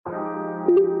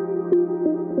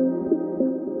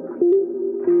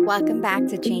Welcome back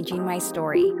to Changing My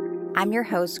Story. I'm your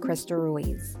host, Krista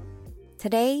Ruiz.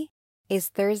 Today is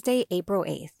Thursday, April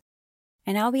 8th,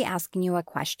 and I'll be asking you a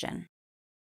question.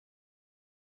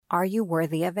 Are you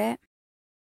worthy of it?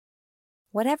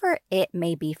 Whatever it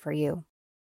may be for you,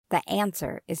 the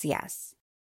answer is yes.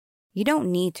 You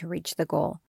don't need to reach the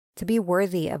goal to be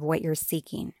worthy of what you're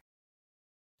seeking.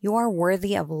 You are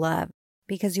worthy of love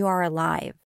because you are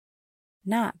alive,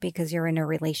 not because you're in a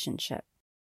relationship.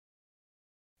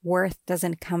 Worth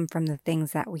doesn't come from the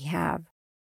things that we have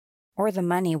or the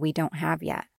money we don't have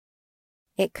yet.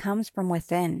 It comes from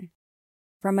within,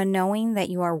 from a knowing that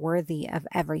you are worthy of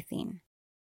everything.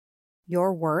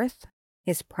 Your worth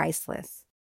is priceless.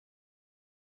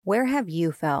 Where have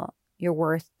you felt your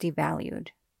worth devalued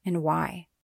and why?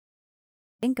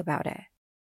 Think about it.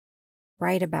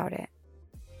 Write about it.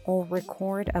 Or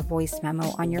record a voice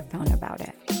memo on your phone about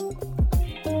it.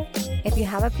 If you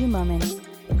have a few moments,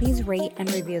 please rate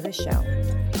and review the show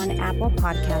on Apple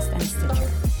Podcasts and Stitcher.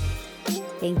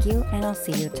 Thank you, and I'll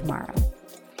see you tomorrow.